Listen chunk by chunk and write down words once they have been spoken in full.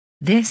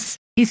This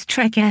is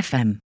Trek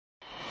FM.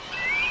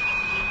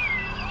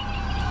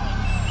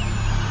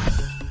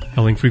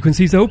 Hailing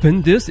frequencies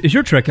open, this is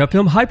your Trek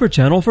FM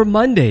Hyperchannel for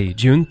Monday,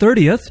 June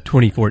 30th,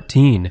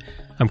 2014.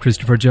 I'm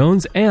Christopher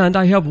Jones, and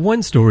I have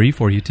one story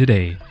for you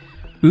today.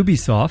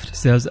 Ubisoft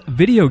says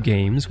video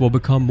games will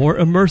become more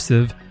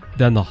immersive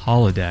than the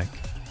Holodeck.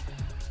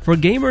 For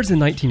gamers in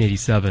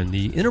 1987,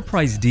 the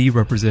Enterprise D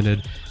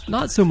represented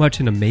not so much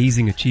an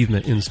amazing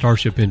achievement in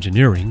starship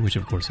engineering, which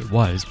of course it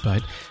was,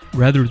 but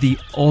rather the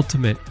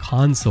ultimate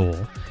console.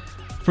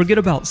 Forget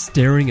about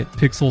staring at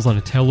pixels on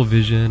a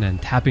television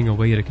and tapping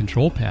away at a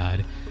control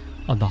pad.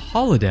 On the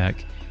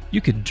Holodeck,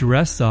 you could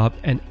dress up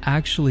and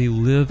actually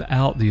live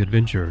out the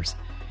adventures.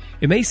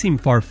 It may seem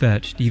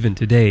far-fetched even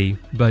today,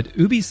 but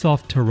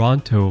Ubisoft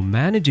Toronto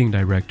managing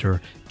director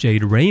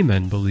Jade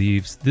Raymond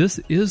believes this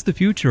is the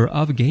future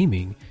of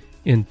gaming.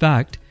 In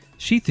fact,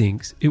 she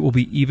thinks it will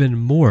be even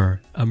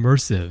more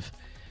immersive.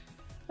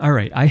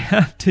 Alright, I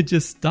have to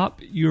just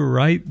stop you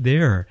right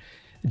there.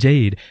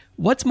 Jade,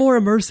 what's more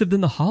immersive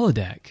than the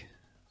Holodeck?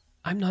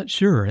 I'm not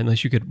sure,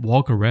 unless you could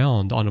walk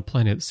around on a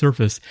planet's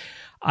surface.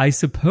 I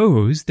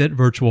suppose that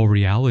virtual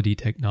reality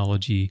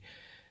technology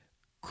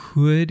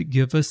could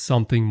give us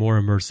something more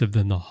immersive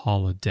than the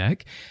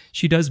Holodeck.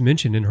 She does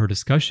mention in her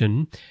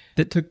discussion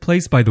that took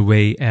place, by the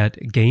way,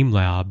 at Game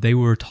Lab. They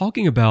were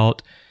talking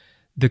about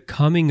the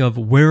coming of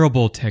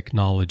wearable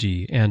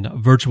technology and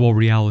virtual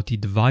reality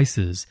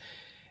devices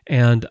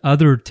and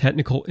other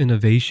technical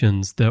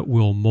innovations that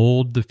will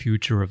mold the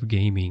future of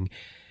gaming.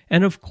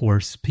 And of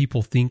course,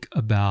 people think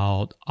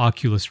about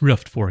Oculus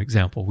Rift, for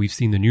example. We've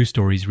seen the news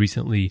stories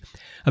recently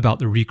about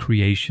the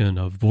recreation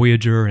of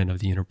Voyager and of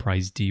the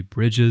Enterprise D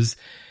bridges.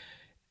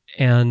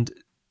 And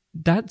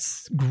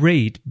that's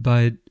great,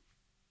 but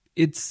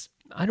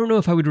I don't know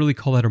if I would really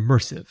call that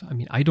immersive. I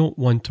mean, I don't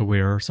want to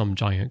wear some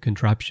giant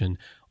contraption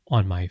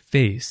on my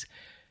face.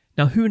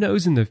 Now, who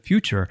knows in the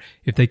future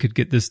if they could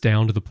get this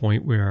down to the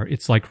point where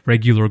it's like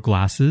regular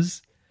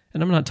glasses.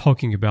 And I'm not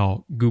talking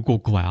about Google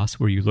Glass,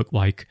 where you look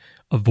like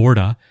a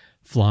Vorta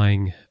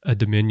flying a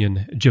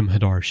Dominion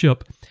Jem'Hadar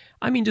ship.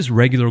 I mean just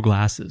regular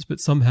glasses, but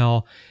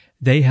somehow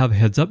they have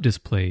heads-up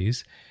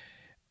displays.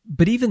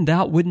 But even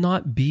that would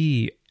not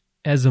be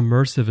as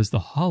immersive as the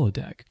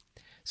Holodeck.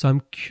 So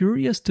I'm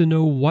curious to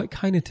know what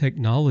kind of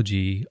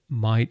technology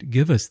might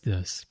give us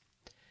this.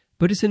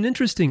 But it's an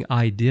interesting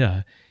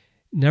idea,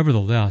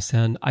 nevertheless,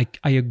 and I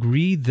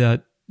agree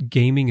that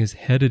gaming is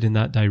headed in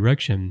that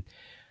direction.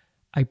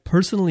 I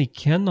personally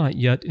cannot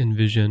yet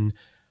envision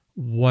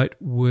what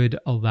would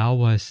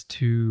allow us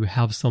to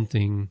have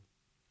something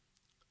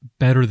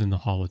better than the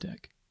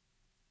Holodeck,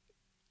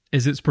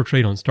 as it's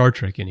portrayed on Star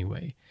Trek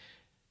anyway.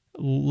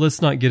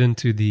 Let's not get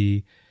into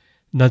the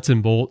nuts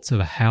and bolts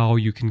of how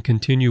you can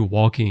continue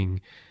walking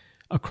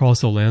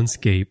across a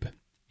landscape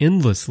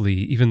endlessly,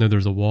 even though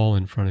there's a wall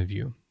in front of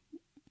you.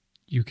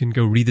 You can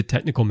go read the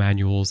technical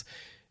manuals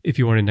if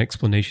you want an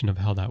explanation of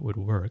how that would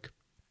work.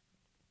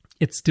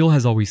 It still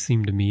has always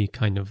seemed to me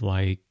kind of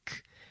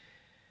like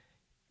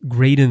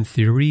great in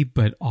theory,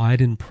 but odd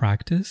in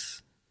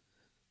practice.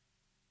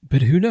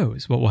 But who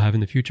knows what we'll have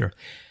in the future.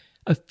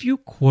 A few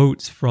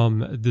quotes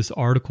from this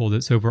article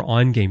that's over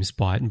on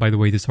GameSpot. And by the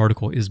way, this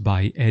article is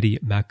by Eddie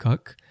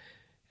Makuk.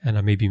 And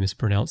I may be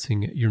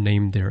mispronouncing your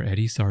name there,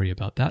 Eddie. Sorry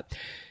about that.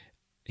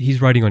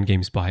 He's writing on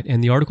GameSpot.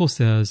 And the article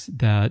says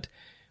that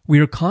we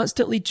are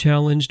constantly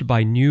challenged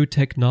by new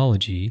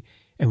technology,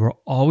 and we're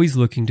always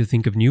looking to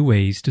think of new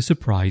ways to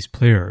surprise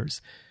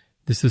players.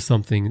 This is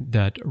something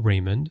that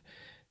Raymond,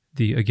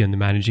 the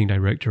managing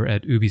director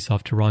at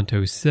Ubisoft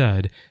Toronto,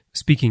 said,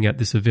 speaking at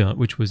this event,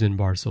 which was in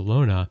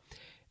Barcelona,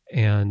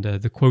 and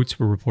the quotes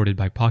were reported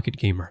by Pocket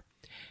Gamer.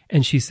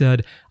 And she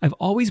said, "I've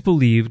always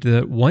believed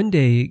that one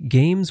day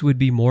games would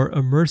be more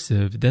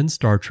immersive than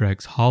Star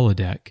Trek's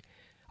Holodeck.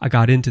 I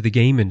got into the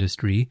game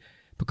industry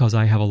because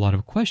I have a lot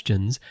of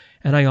questions,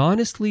 and I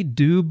honestly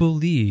do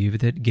believe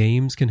that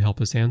games can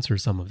help us answer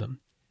some of them."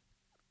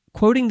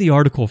 Quoting the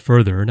article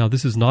further, now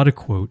this is not a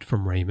quote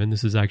from Raymond,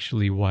 this is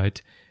actually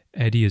what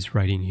Eddie is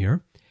writing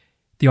here.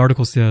 The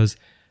article says,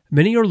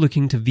 "Many are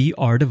looking to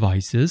VR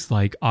devices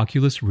like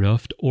Oculus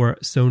Rift or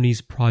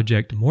Sony's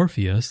Project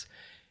Morpheus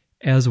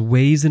as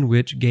ways in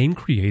which game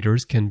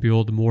creators can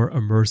build more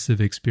immersive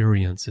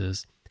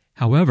experiences.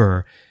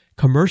 However,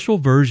 commercial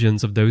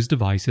versions of those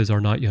devices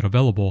are not yet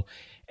available,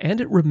 and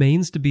it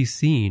remains to be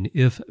seen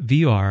if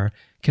VR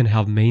can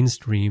have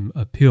mainstream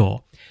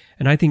appeal."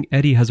 And I think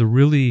Eddie has a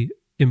really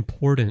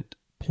important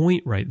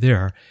point right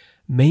there.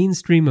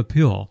 Mainstream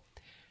appeal.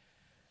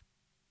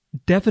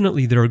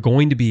 Definitely there are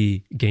going to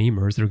be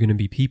gamers, there are going to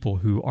be people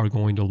who are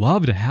going to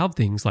love to have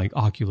things like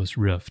Oculus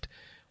Rift.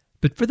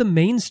 But for the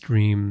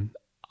mainstream,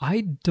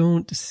 I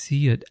don't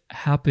see it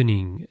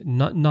happening,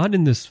 not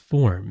in this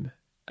form.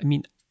 I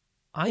mean,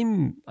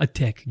 I'm a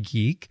tech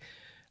geek.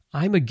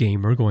 I'm a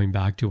gamer going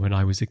back to when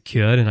I was a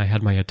kid and I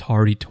had my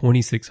Atari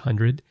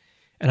 2600.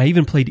 And I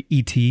even played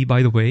E.T.,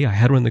 by the way. I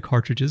had one of the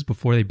cartridges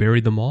before they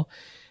buried them all.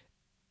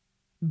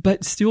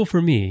 But still,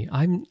 for me,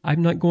 I'm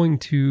not going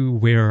to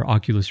wear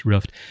Oculus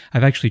Rift.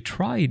 I've actually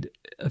tried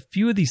a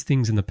few of these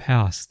things in the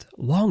past,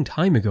 a long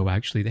time ago,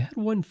 actually. They had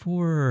one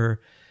for,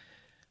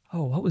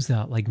 what was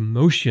that? Like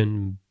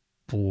Motion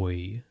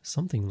Boy,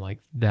 something like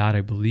that,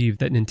 I believe,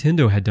 that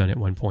Nintendo had done at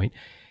one point.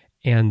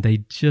 And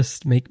they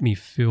just make me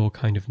feel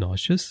kind of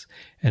nauseous.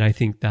 And I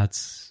think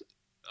that's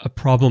a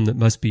problem that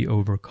must be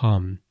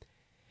overcome.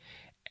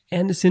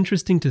 And it's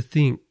interesting to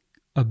think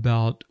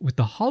about with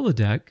the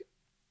holodeck,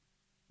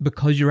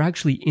 because you're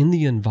actually in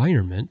the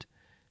environment,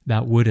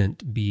 that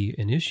wouldn't be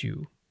an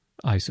issue,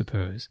 I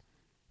suppose.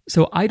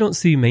 So I don't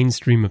see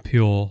mainstream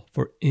appeal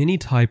for any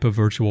type of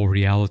virtual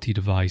reality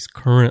device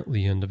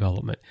currently in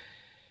development.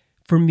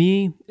 For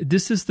me,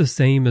 this is the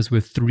same as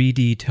with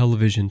 3D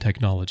television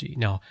technology.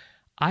 Now,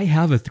 I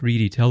have a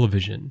 3D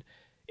television.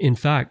 In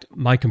fact,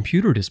 my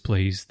computer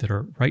displays that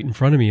are right in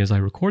front of me as I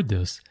record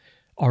this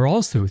are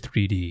also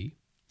 3D.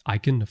 I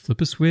can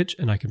flip a switch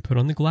and I can put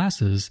on the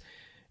glasses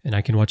and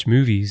I can watch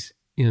movies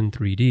in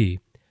 3D.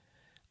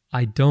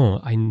 I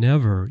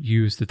never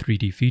use the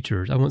 3D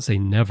features. I won't say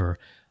never.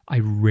 I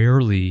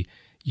rarely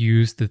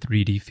use the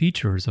 3D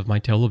features of my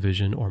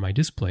television or my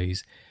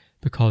displays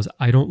because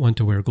I don't want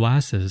to wear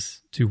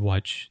glasses to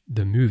watch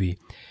the movie.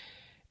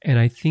 And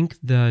I think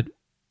that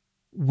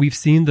we've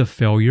seen the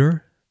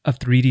failure of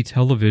 3D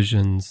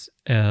televisions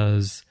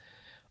as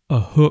a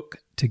hook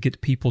to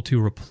get people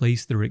to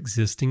replace their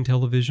existing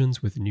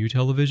televisions with new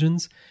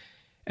televisions.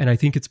 And I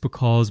think it's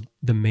because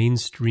the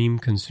mainstream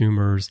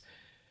consumers,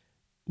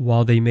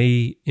 while they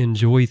may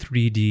enjoy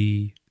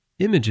 3D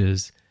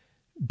images,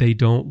 they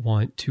don't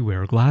want to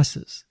wear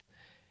glasses.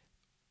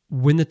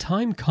 When the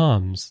time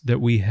comes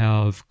that we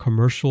have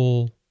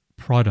commercial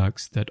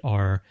products that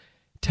are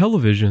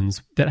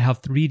televisions that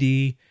have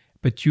 3D,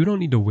 but you don't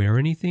need to wear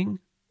anything,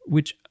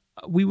 which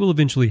we will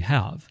eventually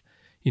have.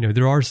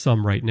 There are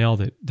some right now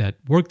that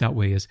work that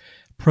way as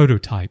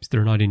prototypes.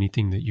 They're not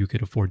anything that you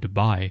could afford to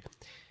buy.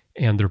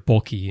 And they're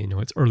bulky,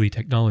 it's early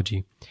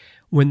technology.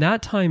 When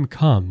that time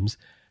comes,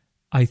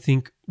 I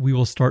think we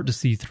will start to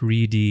see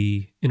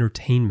 3D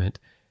entertainment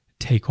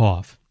take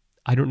off.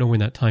 I don't know when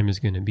that time is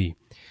going to be.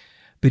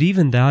 But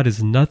even that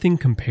is nothing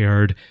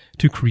compared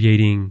to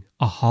creating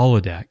a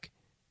holodeck.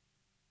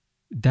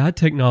 That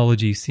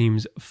technology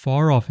seems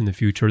far off in the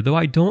future, though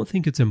I don't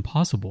think it's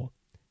impossible.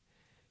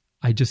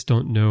 I just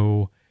don't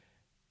know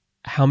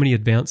how many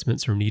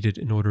advancements are needed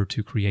in order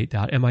to create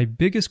that. And my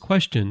biggest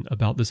question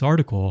about this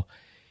article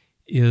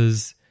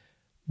is,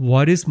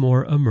 what is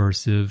more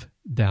immersive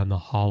than the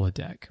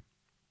holodeck?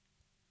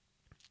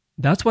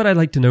 That's what I'd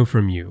like to know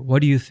from you.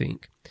 What do you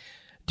think?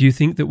 Do you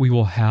think that we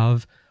will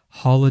have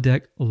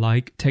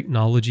holodeck-like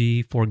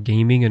technology for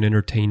gaming and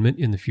entertainment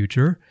in the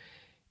future?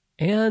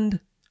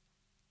 And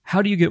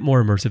how do you get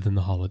more immersive than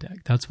the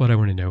holodeck? That's what I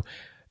want to know.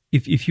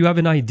 If you have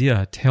an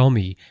idea, tell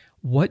me,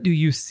 what do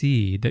you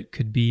see that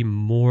could be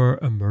more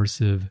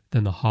immersive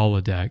than the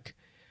holodeck,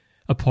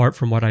 apart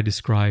from what I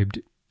described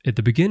at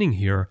the beginning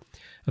here,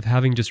 of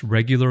having just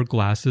regular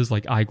glasses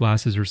like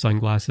eyeglasses or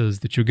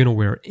sunglasses that you're going to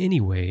wear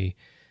anyway,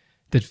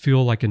 that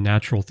feel like a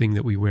natural thing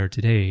that we wear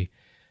today,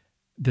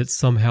 that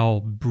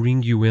somehow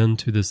bring you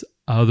into this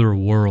other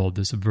world,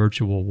 this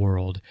virtual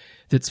world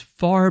that's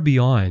far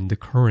beyond the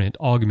current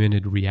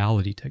augmented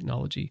reality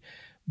technology,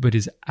 but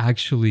is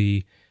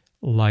actually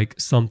like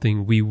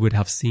something we would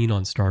have seen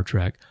on Star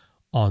Trek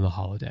on the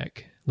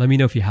holodeck. Let me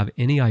know if you have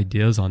any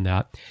ideas on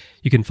that.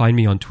 You can find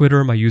me on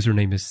Twitter. My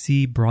username is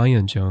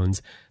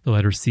cbrianjones, the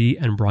letter C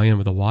and Brian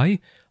with a Y.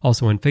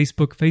 Also on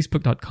Facebook,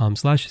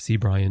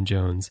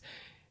 facebook.com/cbrianjones.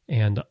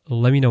 And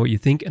let me know what you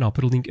think, and I'll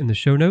put a link in the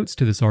show notes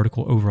to this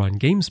article over on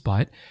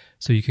GameSpot,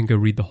 so you can go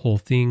read the whole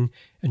thing,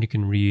 and you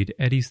can read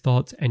Eddie's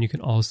thoughts, and you can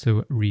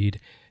also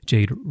read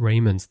Jade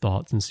Raymond's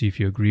thoughts and see if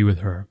you agree with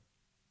her.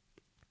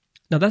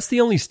 Now, that's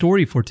the only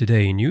story for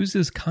today. News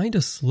is kind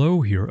of slow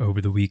here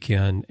over the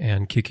weekend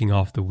and kicking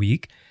off the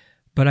week,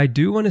 but I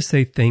do want to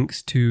say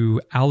thanks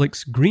to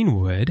Alex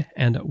Greenwood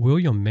and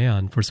William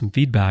Mann for some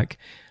feedback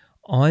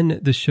on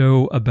the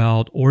show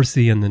about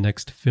Orsi and the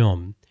next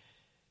film.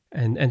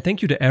 And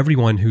thank you to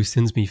everyone who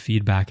sends me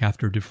feedback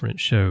after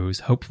different shows.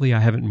 Hopefully I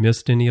haven't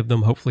missed any of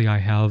them. Hopefully I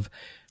have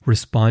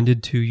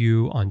responded to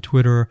you on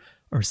Twitter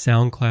or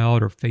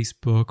SoundCloud or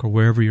Facebook or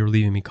wherever you're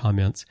leaving me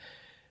comments.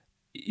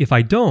 If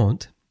I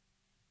don't,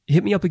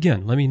 hit me up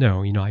again. Let me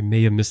know. I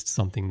may have missed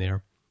something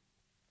there.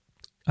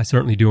 I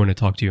certainly do want to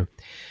talk to you.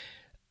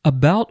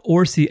 About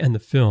Orsi and the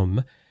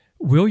film,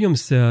 William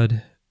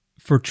said,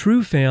 for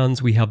true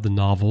fans, we have the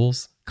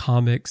novels,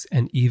 comics,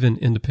 and even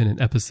independent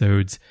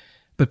episodes.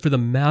 But for the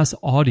mass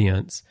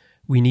audience,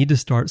 we need to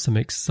start some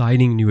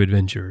exciting new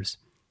adventures.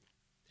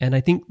 And I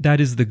think that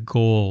is the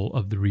goal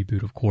of the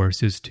reboot, of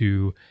course, is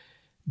to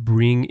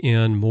bring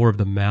in more of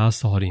the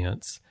mass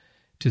audience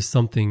to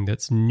something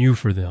that's new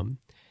for them.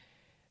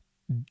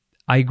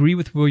 I agree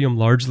with William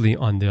largely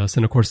on this.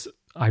 And of course,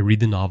 I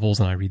read the novels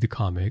and I read the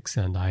comics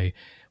and I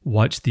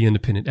watch the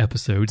independent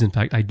episodes. In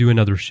fact, I do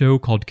another show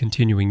called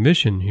Continuing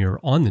Mission here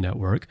on the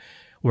network,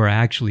 where I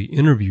actually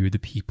interview the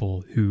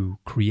people who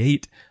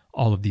create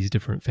all of these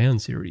different fan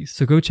series.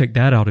 So go check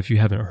that out if you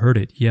haven't heard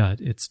it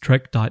yet. It's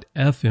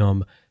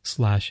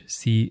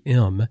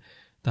trek.fm/cm.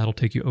 That'll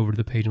take you over to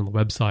the page on the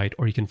website,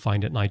 or you can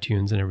find it in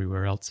iTunes and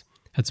everywhere else.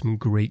 Had some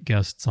great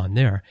guests on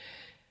there.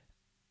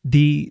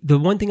 The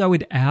one thing I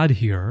would add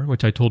here,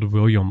 which I told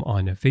William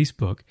on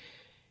Facebook,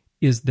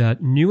 is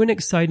that new and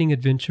exciting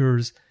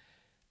adventures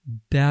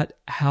that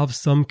have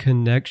some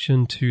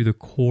connection to the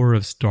core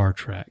of Star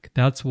Trek.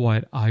 That's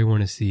what I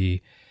want to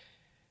see.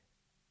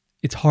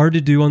 It's hard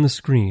to do on the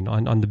screen,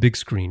 on the big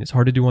screen. It's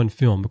hard to do on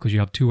film because you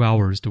have 2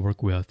 hours to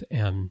work with,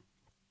 and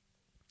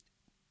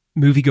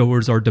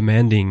moviegoers are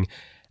demanding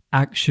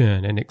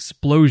action and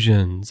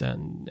explosions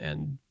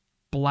and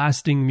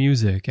blasting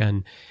music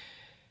and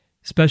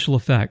special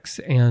effects.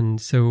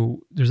 And so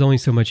there's only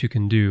so much you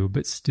can do,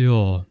 but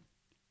still,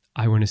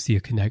 I want to see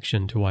a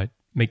connection to what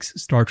makes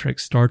Star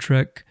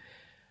Trek,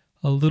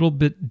 a little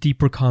bit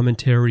deeper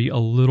commentary, a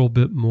little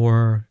bit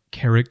more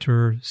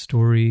character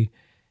story,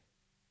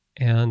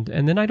 and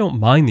then I don't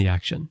mind the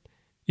action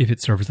if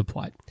it serves the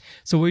plot.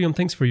 So William,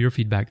 thanks for your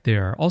feedback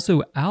there.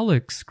 Also,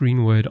 Alex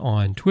Greenwood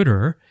on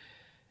Twitter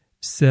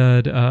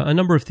said a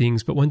number of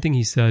things, but one thing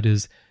he said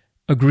is,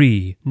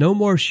 agree, no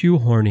more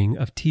shoehorning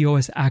of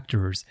TOS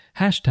actors,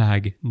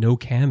 #no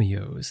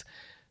cameos.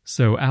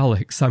 So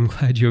Alex, I'm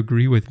glad you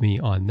agree with me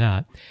on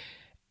that.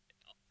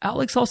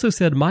 Alex also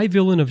said, my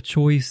villain of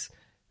choice,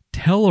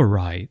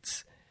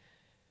 Tellarites.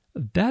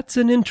 That's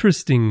an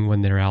interesting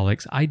one there,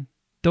 Alex. I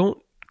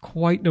don't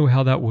quite know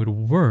how that would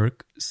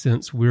work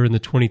since we're in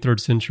the 23rd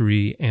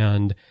century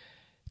and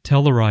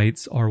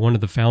Tellarites are one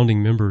of the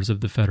founding members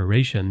of the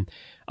Federation,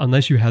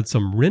 unless you had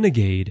some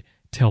renegade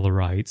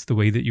Tellarites, the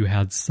way that you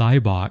had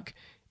Cybok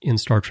in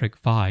Star Trek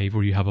V,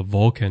 where you have a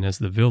Vulcan as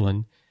the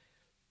villain.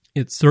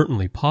 It's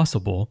certainly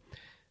possible.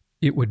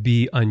 It would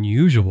be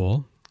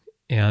unusual,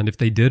 and if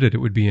they did it, it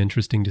would be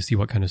interesting to see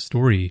what kind of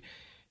story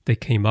they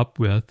came up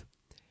with.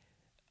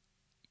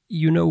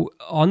 You know,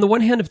 on the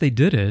one hand, if they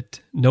did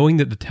it, knowing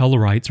that the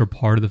Tellarites are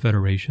part of the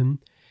Federation,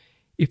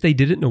 if they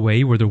did it in a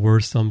way where there were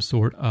some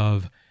sort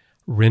of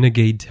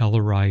renegade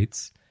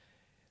Tellarites,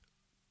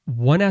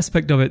 one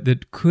aspect of it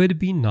that could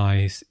be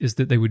nice is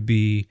that they would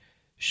be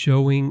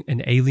showing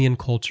an alien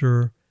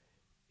culture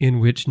in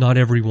which not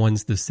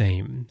everyone's the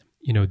same.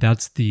 You know,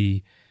 that's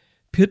the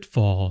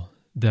pitfall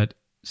that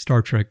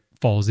Star Trek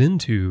falls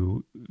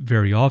into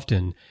very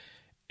often.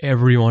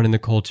 Everyone in the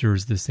culture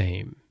is the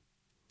same.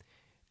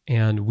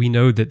 And we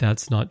know that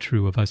that's not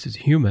true of us as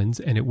humans,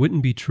 and it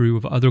wouldn't be true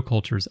of other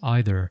cultures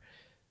either.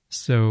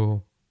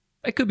 So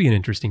it could be an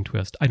interesting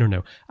twist. I don't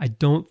know. I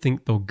don't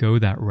think they'll go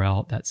that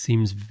route. That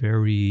seems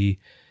very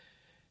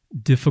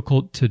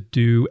difficult to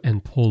do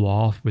and pull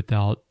off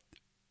without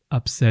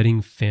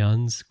upsetting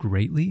fans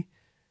greatly.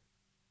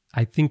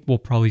 I think we'll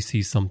probably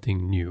see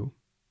something new.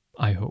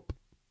 I hope.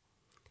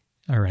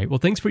 All right. Well,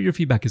 thanks for your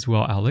feedback as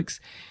well, Alex.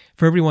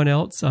 For everyone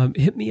else,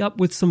 hit me up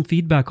with some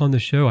feedback on the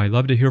show. I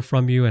love to hear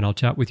from you, and I'll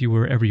chat with you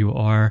wherever you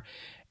are,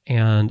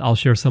 and I'll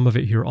share some of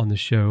it here on the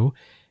show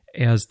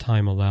as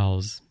time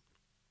allows.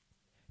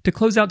 To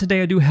close out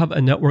today, I do have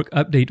a network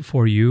update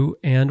for you,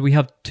 and we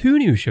have 2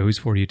 new shows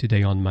for you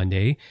today on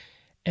Monday.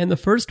 And the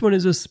first one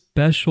is a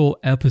special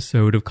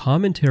episode of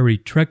Commentary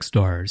Trek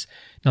Stars.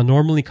 Now,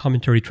 normally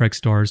Commentary Trek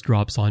Stars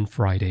drops on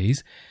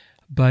Fridays,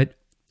 but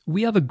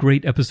we have a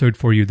great episode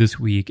for you this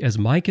week as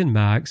Mike and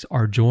Max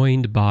are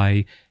joined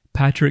by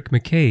Patrick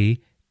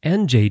McKay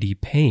and J.D.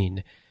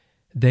 Payne.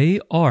 They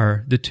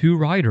are the 2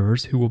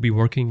 writers who will be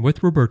working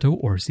with Roberto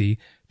Orci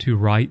to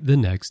write the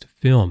next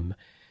film.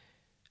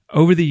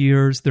 Over the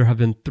years, there have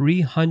been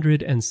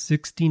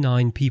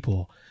 369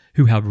 people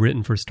who have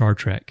written for Star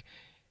Trek.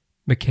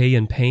 McKay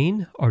and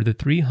Payne are the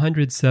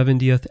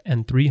 370th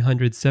and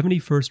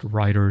 371st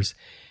writers,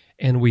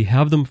 and we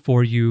have them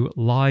for you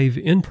live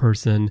in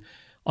person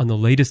on the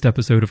latest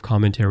episode of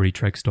Commentary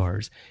Trek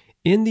Stars.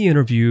 In the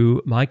interview,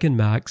 Mike and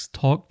Max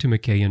talk to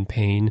McKay and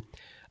Payne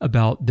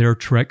about their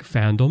Trek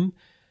fandom,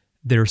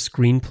 their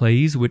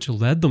screenplays which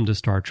led them to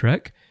Star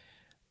Trek.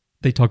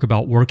 They talk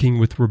about working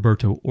with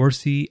Roberto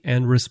Orci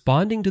and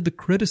responding to the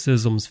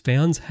criticisms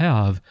fans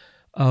have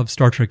of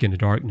Star Trek Into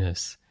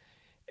Darkness.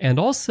 And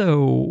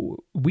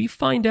also, we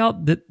find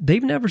out that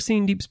they've never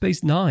seen Deep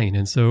Space Nine,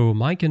 and so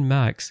Mike and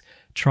Max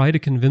try to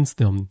convince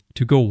them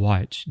to go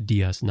watch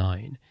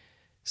DS9.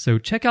 So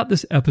check out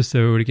this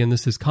episode. Again,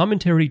 this is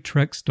Commentary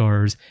Trek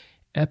Stars,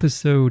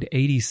 episode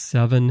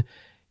 87.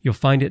 You'll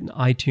find it in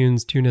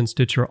iTunes, TuneIn,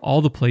 Stitcher,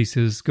 all the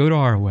places. Go to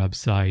our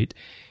website,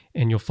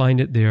 and you'll find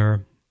it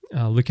there.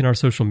 Look in our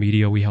social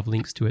media. We have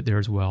links to it there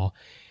as well.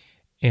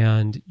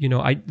 And, you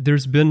know,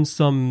 there's been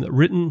some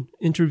written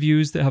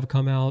interviews that have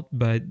come out,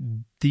 but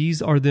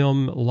these are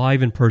them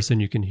live in person.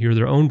 You can hear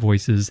their own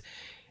voices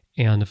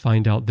and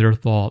find out their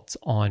thoughts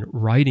on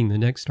writing the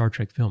next Star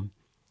Trek film.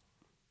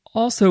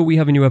 Also, we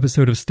have a new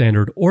episode of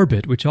Standard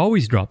Orbit, which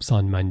always drops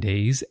on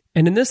Mondays.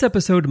 And in this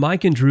episode,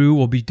 Mike and Drew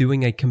will be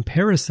doing a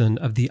comparison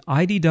of the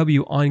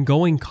IDW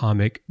ongoing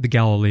comic, The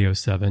Galileo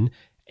 7,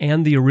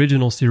 and the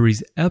original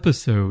series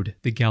episode,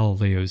 The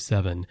Galileo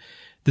 7.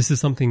 This is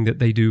something that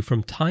they do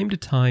from time to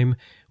time.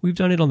 We've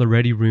done it on the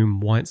Ready Room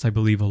once, I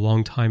believe, a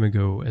long time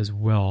ago as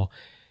well.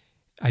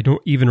 I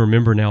don't even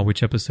remember now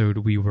which episode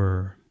we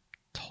were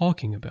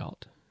talking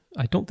about.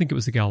 I don't think it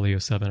was the Galileo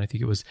 7. I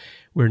think it was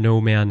Where No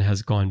Man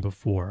Has Gone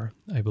Before,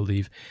 I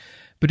believe.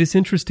 But it's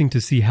interesting to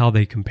see how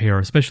they compare,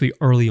 especially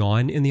early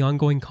on in the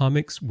ongoing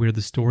comics where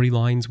the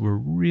storylines were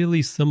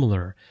really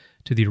similar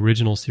to the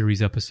original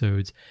series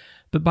episodes.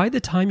 But by the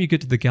time you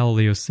get to the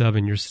Galileo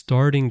 7, you're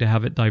starting to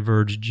have it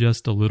diverge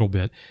just a little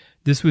bit.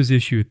 This was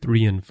issue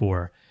 3 and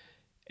 4.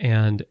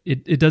 And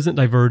it doesn't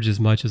diverge as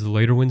much as the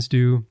later ones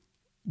do,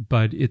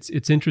 but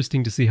it's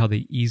interesting to see how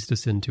they eased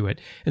us into it.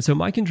 And so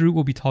Mike and Drew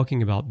will be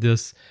talking about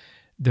this.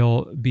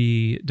 They'll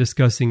be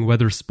discussing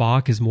whether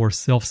Spock is more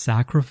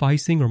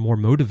self-sacrificing or more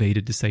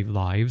motivated to save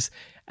lives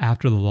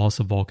after the loss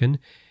of Vulcan.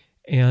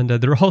 And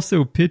they're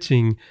also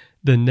pitching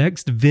the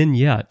next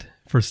vignette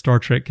for Star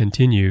Trek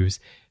Continues,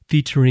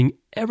 featuring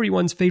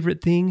everyone's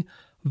favorite thing,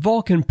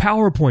 Vulcan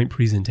PowerPoint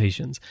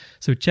presentations.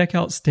 So check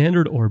out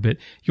Standard Orbit.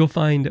 You'll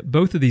find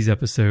both of these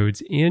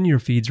episodes in your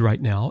feeds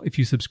right now if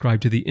you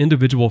subscribe to the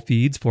individual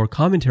feeds for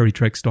Commentary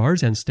Trek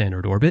Stars and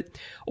Standard Orbit,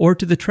 or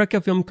to the Trek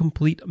FM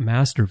Complete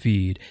Master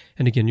feed.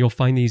 And again, you'll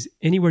find these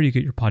anywhere you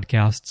get your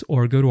podcasts,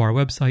 or go to our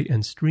website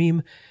and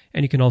stream.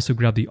 And you can also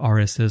grab the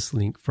RSS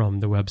link from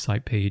the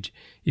website page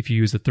if you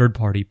use a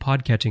third-party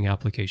podcatching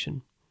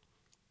application.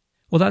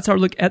 Well, that's our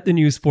look at the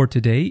news for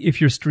today. If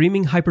you're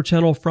streaming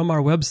Hyperchannel from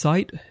our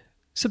website,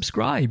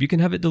 subscribe. You can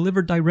have it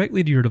delivered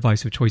directly to your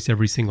device of choice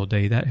every single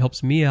day. That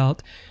helps me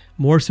out.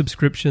 More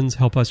subscriptions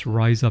help us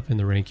rise up in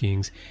the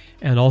rankings.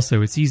 And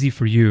also, it's easy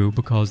for you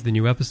because the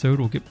new episode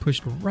will get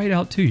pushed right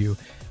out to you.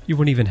 You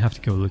won't even have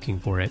to go looking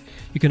for it.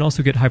 You can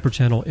also get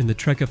Hyperchannel in the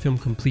Trek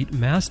FM Complete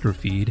Master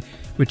feed,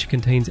 which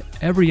contains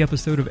every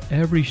episode of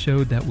every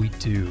show that we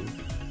do.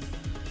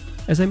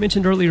 As I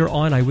mentioned earlier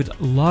on, I would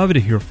love to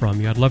hear from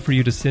you. I'd love for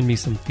you to send me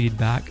some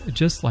feedback,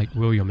 just like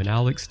William and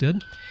Alex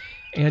did.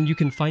 And you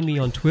can find me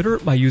on Twitter.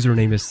 My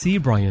username is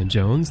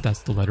CBrianJones.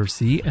 That's the letter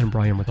C and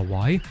Brian with a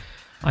Y.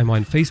 I'm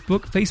on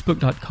Facebook,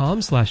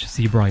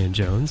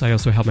 facebook.com/CBrianJones. I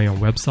also have my own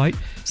website,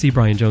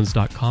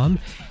 cbrianjones.com.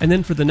 And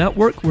then for the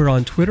network, we're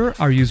on Twitter.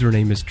 Our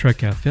username is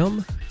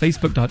TrekFM,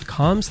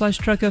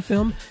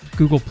 facebook.com/TrekFM,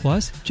 Google+,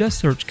 just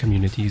search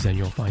communities and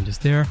you'll find us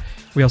there.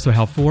 We also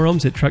have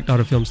forums at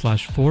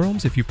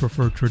trek.fm/forums if you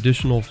prefer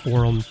traditional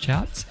forum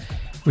chats.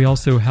 We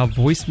also have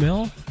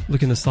voicemail.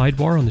 Look in the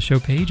sidebar on the show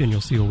page and you'll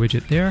see a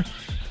widget there.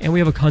 And we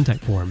have a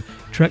contact form,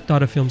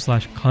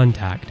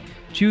 trek.fm/contact.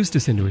 Choose to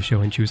send to a show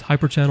and choose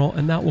Hyperchannel,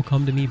 and that will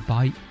come to me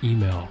by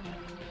email.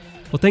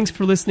 Well, thanks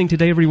for listening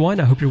today,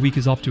 everyone. I hope your week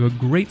is off to a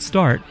great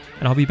start,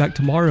 and I'll be back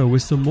tomorrow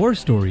with some more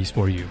stories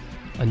for you.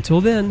 Until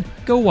then,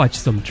 go watch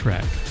some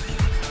Trek.